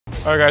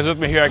All right guys, with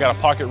me here I got a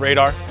pocket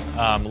radar.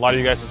 A lot of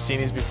you guys have seen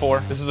these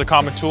before. This is a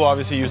common tool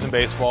obviously used in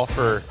baseball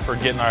for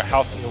getting our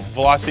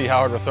velocity, how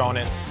hard we're throwing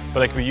it,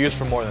 but it can be used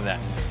for more than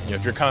that.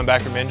 If you're coming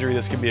back from injury,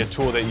 this could be a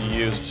tool that you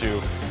use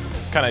to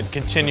kind of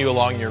continue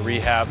along your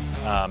rehab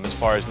as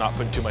far as not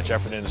putting too much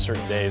effort into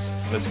certain days.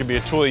 This could be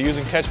a tool you use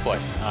in catch play.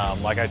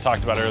 Like I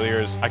talked about earlier,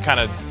 is I kind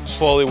of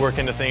slowly work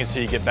into things so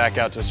you get back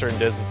out to a certain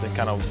distance and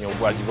kind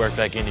of, as you work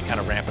back in, you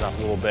kind of ramp it up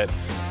a little bit.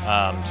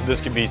 So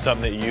this could be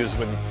something that you use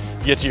when you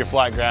get to your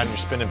flat ground, you're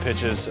spinning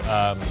pitches.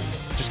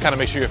 Just kind of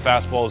make sure your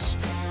fastball's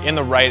in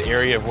the right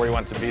area of where you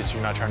want it to be so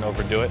you're not trying to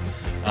overdo it.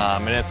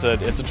 And it's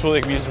a tool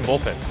that can be used in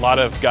bullpens. A lot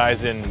of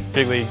guys in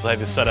big leagues like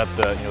to set up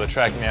the the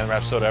track man,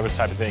 Rapsodo, other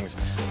type of things.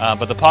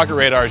 But the pocket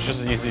radar is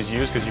just as easy to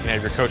use because you can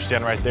have your coach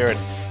stand right there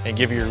and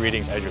give you your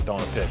readings as you're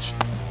throwing a pitch.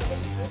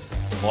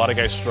 A lot of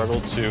guys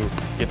struggle to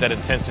get that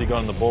intensity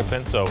going in the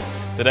bullpen, so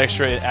that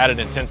extra added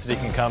intensity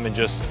can come in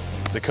just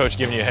the coach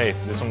giving you, hey,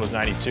 this one was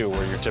 92,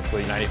 where you're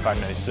typically 95,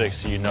 96,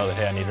 so you know that,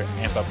 hey, I need to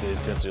amp up the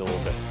intensity a little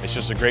bit. It's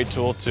just a great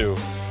tool to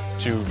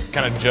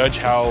kind of judge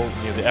how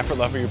the effort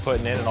level you're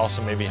putting in and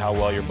also maybe how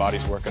well your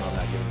body's working on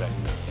that given day.